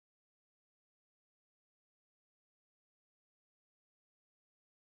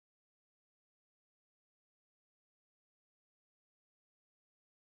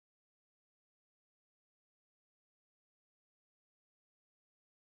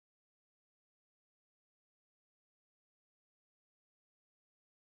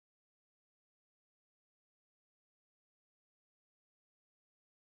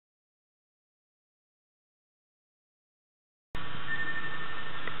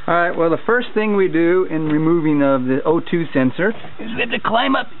Alright, well the first thing we do in removing of the O2 sensor is we have to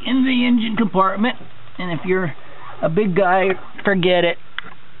climb up in the engine compartment, and if you're a big guy, forget it,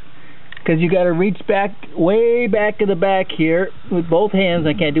 because you got to reach back, way back in the back here with both hands.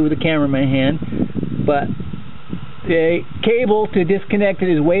 I can't do it with the camera in my hand, but the cable to disconnect it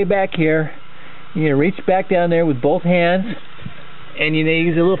is way back here. You need to reach back down there with both hands, and you need to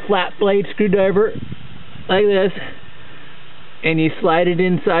use a little flat blade screwdriver like this, and you slide it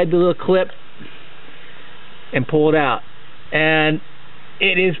inside the little clip and pull it out. And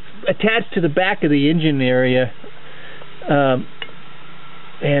it is attached to the back of the engine area,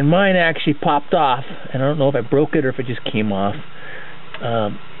 and mine actually popped off, and I don't know if I broke it or if it just came off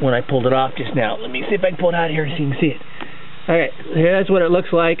when I pulled it off just now. Let me see if I can pull it out here so you can see it. Okay, that's what it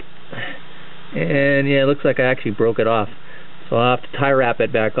looks like, and yeah, it looks like I actually broke it off, so I'll have to tie wrap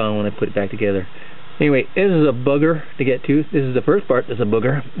it back on when I put it back together. Anyway, this is a booger to get to. This is the first part that's a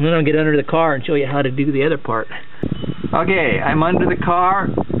booger. And then I'll get under the car and show you how to do the other part. Okay, I'm under the car.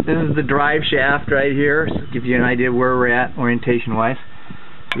 This is the drive shaft right here. So it gives you an idea of where we're at orientation-wise.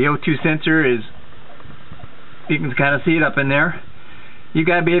 The O2 sensor is, you can kind of see it up in there. You've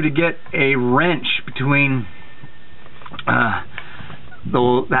got to be able to get a wrench between that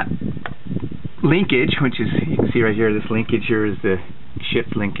linkage, which is, you can see right here, this linkage here is the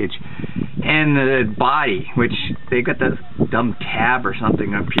shift linkage, and the body, which they got that dumb tab or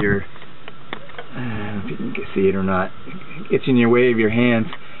something up here. I don't know if you can see it or not. It's in your way of your hands.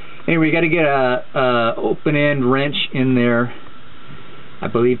 Anyway, you got to get a open end wrench in there, I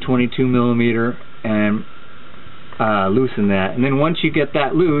believe 22 millimeter, and loosen that. And then once you get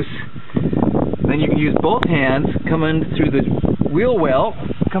that loose, then you can use both hands coming through the wheel well,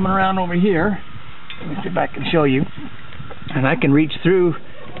 coming around over here. Let me see if I can show you. And I can reach through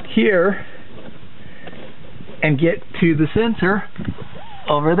here and get to the sensor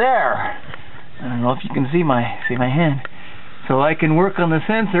over there. I don't know if you can see my hand. So I can work on the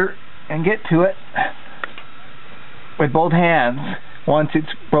sensor and get to it with both hands once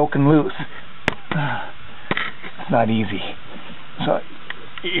it's broken loose. It's not easy. So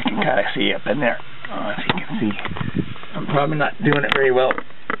you can kind of see up in there. If you can see. I'm probably not doing it very well.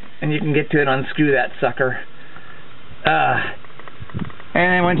 And you can get to it, unscrew that sucker. And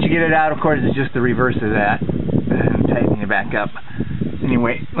then once you get it out, of course, it's just the reverse of that. And tightening it back up.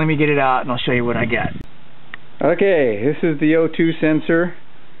 Anyway, let me get it out and I'll show you what I got. Okay, this is the O2 sensor.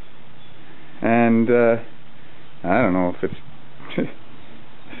 And I don't know if it's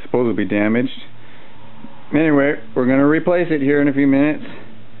supposedly damaged. Anyway, we're going to replace it here in a few minutes.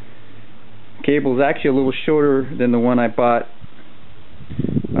 The cable's actually a little shorter than the one I bought.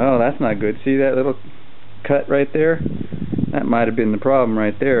 Oh, that's not good. See that little cut right there? That might have been the problem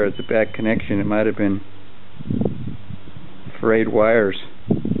right there. It's a bad connection. It might have been frayed wires.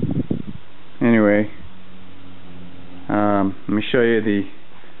 Anyway, let me show you the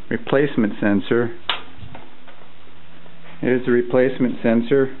replacement sensor. Here's the replacement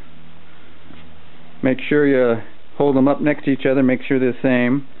sensor. Make sure you hold them up next to each other. Make sure they're the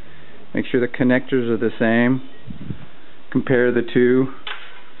same. Make sure the connectors are the same. Compare the two.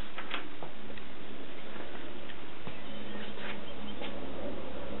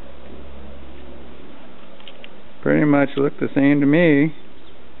 Pretty much look the same to me.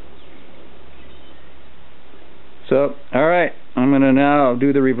 So, alright, I'm going to now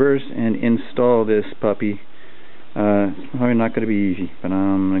do the reverse and install this puppy. It's probably not going to be easy, but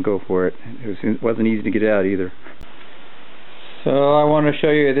I'm going to go for it. It wasn't easy to get out either. So I want to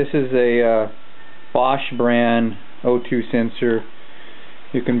show you, this is a Bosch brand O2 sensor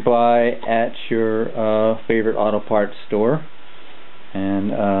you can buy at your favorite auto parts store.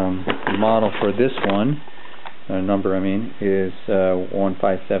 And the model for this one, number I mean, is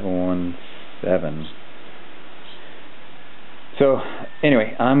 15717. So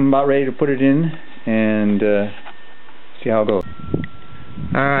anyway, I'm about ready to put it in and see how it goes.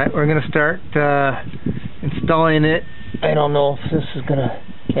 Alright, we're going to start installing it. I don't know if this is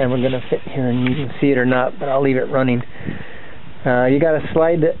camera gonna fit here and you can see it or not, but I'll leave it running. You got to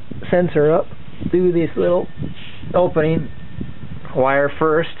slide the sensor up through this little opening wire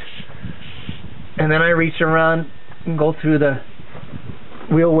first, and then I reach around and go through the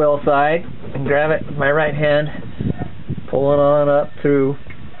wheel well side and grab it with my right hand, pull it on up through.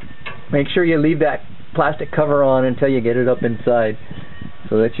 Make sure you leave that plastic cover on until you get it up inside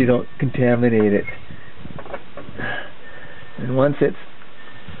so that you don't contaminate it. And once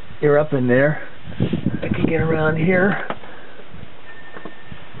you're up in there, I can get around here.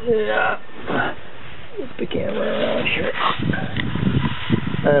 Yeah. Move the camera around here.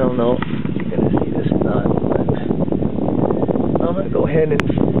 I don't know if you're going to see this or not, but I'm going to go ahead and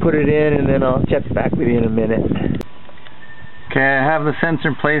put it in, and then I'll check back with you in a minute. Okay, I have the sensor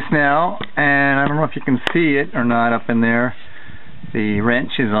in place now, and I don't know if you can see it or not up in there. The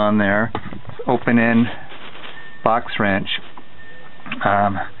wrench is on there. It's open-end box wrench.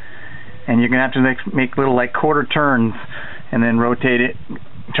 And you're going to have to make little like quarter turns and then rotate it,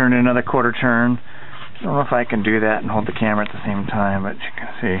 turn it another quarter turn. I don't know if I can do that and hold the camera at the same time, but you can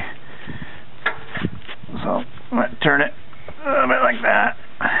see. So I'm going to turn it a little bit like that.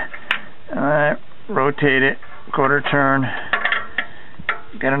 And I rotate it, quarter turn,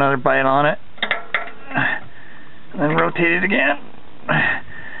 get another bite on it, and then rotate it again.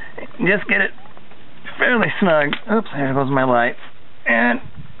 Just get it fairly snug. Oops, there goes my light. And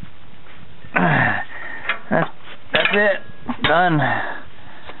that's it. Done.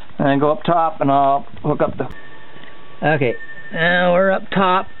 And I go up top and I'll hook up the... Okay, now we're up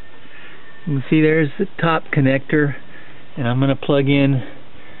top. You can see there's the top connector, and I'm going to plug in,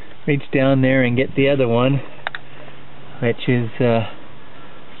 reach down there and get the other one, which is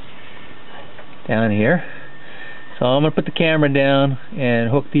down here. So I'm going to put the camera down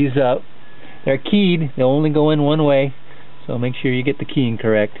and hook these up. They're keyed. They'll only go in one way, so make sure you get the keying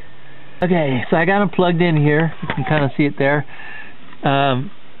correct. Okay, so I got them plugged in here. You can kind of see it there.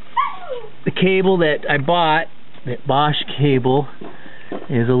 The cable that I bought, that Bosch cable,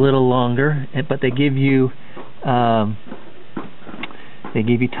 is a little longer, but they give you tie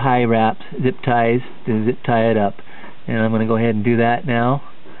wraps, zip ties to zip tie it up. And I'm going to go ahead and do that now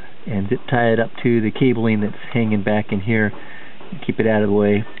and zip tie it up to the cabling that's hanging back in here and keep it out of the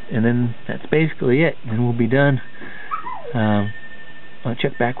way. And then that's basically it, and we'll be done. I'll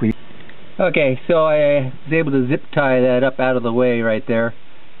check back with you. Okay, so I was able to zip tie that up out of the way right there.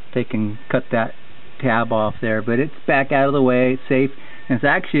 They can cut that tab off there, but it's back out of the way, it's safe, and it's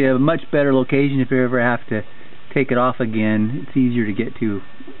actually a much better location if you ever have to take it off again. It's easier to get to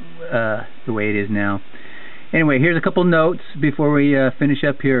the way it is now. Anyway, here's a couple notes before we finish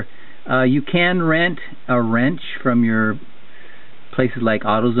up here. You can rent a wrench from your places like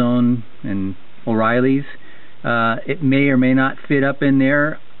AutoZone and O'Reilly's. It may or may not fit up in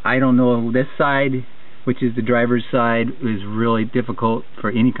there. I don't know. This side, which is the driver's side, is really difficult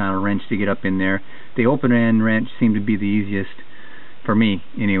for any kind of wrench to get up in there. The open end wrench seemed to be the easiest for me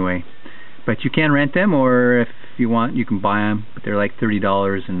anyway. But you can rent them, or if you want you can buy them, but they're like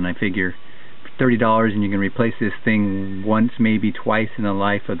 $30, and I figure for $30 and you can replace this thing once, maybe twice in the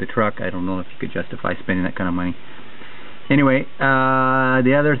life of the truck. I don't know if you could justify spending that kind of money. Anyway,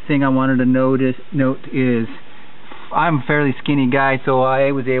 the other thing I wanted to note is I'm a fairly skinny guy, so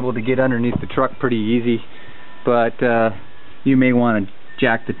I was able to get underneath the truck pretty easy, but you may want to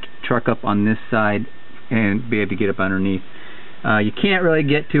jack the truck up on this side and be able to get up underneath. You can't really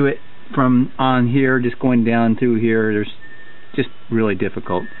get to it from on here, just going down through here. There's just really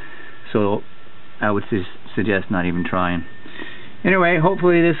difficult, so I would suggest not even trying. Anyway,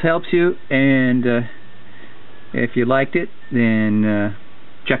 hopefully this helps you, and if you liked it, then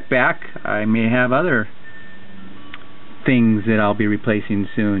check back. I may have other things that I'll be replacing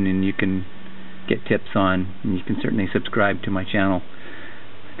soon, and you can get tips on, and you can certainly subscribe to my channel.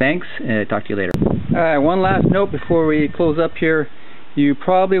 Thanks, talk to you later. Alright, one last note before we close up here. You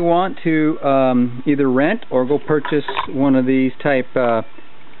probably want to either rent or go purchase one of these type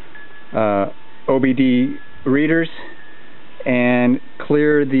OBD readers and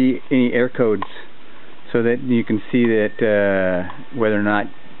clear any error codes so that you can see that whether or not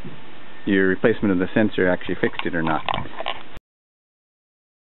your replacement of the sensor actually fixed it or not.